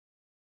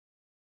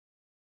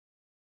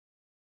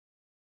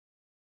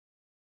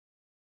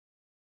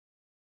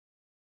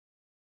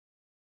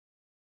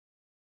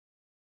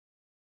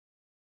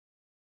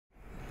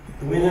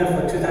The winner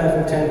for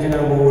 2010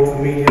 Jinnah Award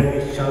for Media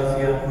is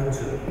Sarfraz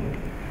Manzoor.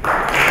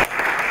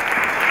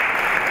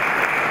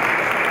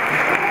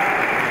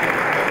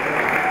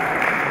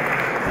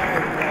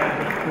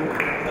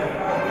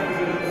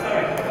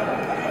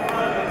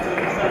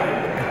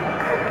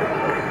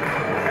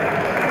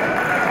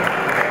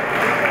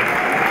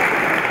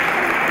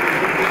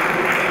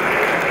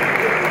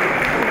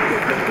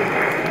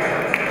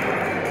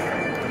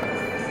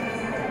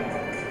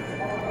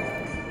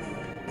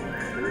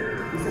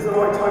 This is the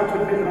right time to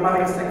admit that I'm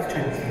having a sex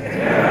change.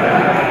 I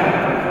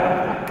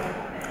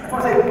just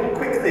want to say a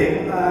quick thing.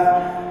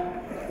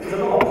 There's a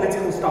lot of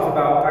political stuff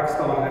about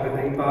Pakistan and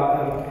everything,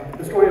 but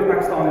the story of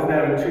Pakistan is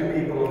there in two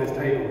people on this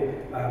table.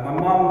 My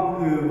mum,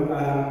 who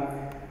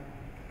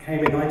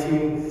came in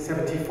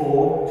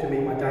 1974 to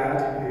meet my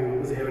dad, who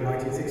was here in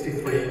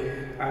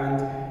 1963,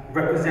 and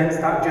represents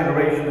that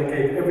generation that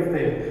gave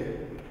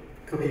everything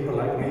for people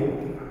like me.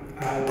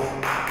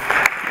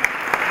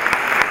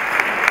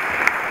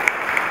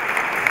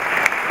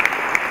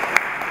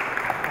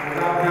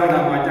 Without her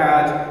and my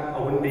dad, I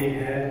wouldn't be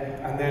here.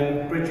 And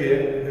then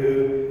Bridget, who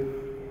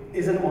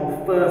isn't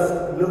on first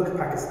look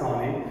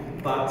Pakistani,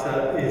 but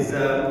is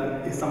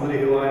somebody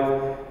who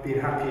I've been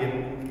happy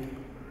and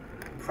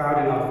proud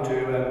enough to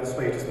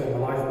persuade to spend my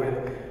life with.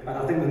 And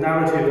I think the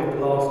narrative of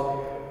the last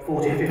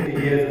 40, 50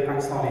 years of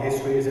Pakistani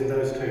history is in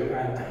those two,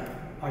 and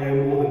I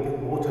owe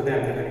more to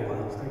them than anyone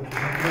else. Thank you.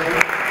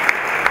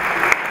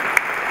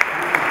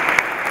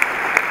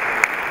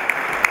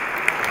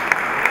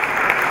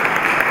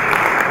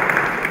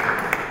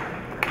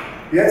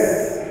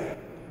 Yes,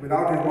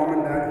 without his mom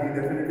and dad, he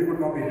definitely would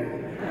not be here.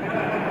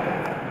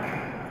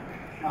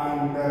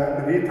 And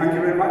Naveed, thank you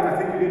very much. I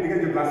think you need to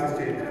get your glasses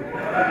changed.